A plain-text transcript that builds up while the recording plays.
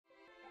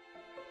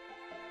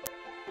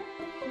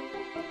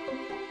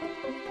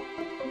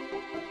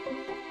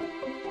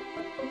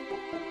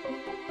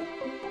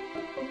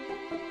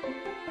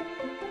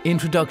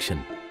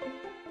Introduction.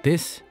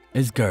 This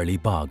is Coillte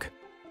Bog,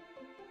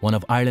 one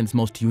of Ireland's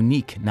most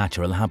unique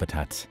natural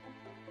habitats.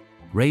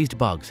 Raised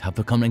bogs have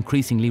become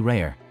increasingly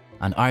rare,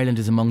 and Ireland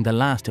is among the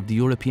last of the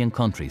European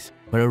countries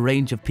where a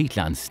range of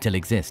peatlands still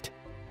exist.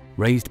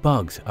 Raised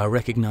bogs are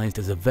recognised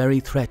as a very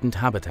threatened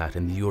habitat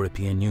in the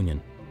European Union,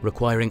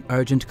 requiring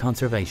urgent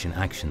conservation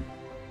action.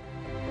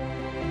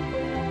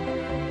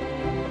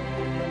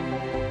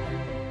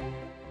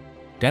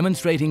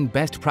 Demonstrating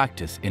best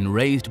practice in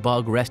raised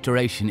bog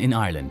restoration in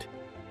Ireland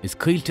is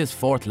Coiltte's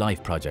fourth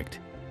life project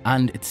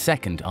and its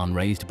second on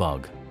raised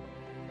bog.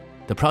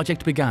 The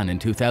project began in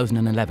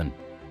 2011.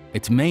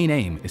 Its main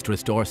aim is to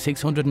restore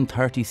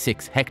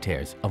 636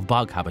 hectares of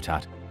bog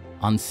habitat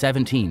on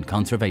 17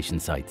 conservation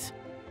sites.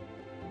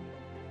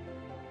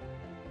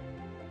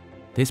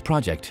 This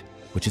project,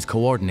 which is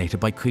coordinated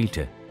by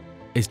Coillte,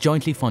 is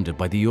jointly funded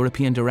by the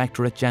European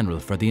Directorate General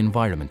for the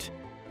Environment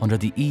under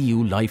the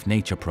EU Life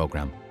Nature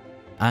Programme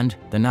and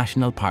the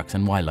National Parks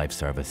and Wildlife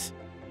Service.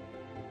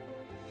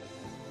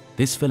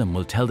 This film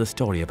will tell the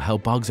story of how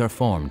bogs are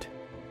formed,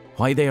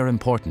 why they are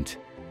important,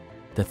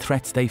 the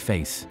threats they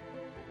face,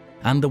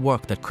 and the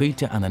work that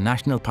Coillte and the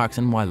National Parks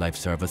and Wildlife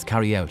Service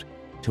carry out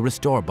to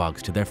restore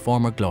bogs to their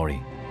former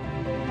glory.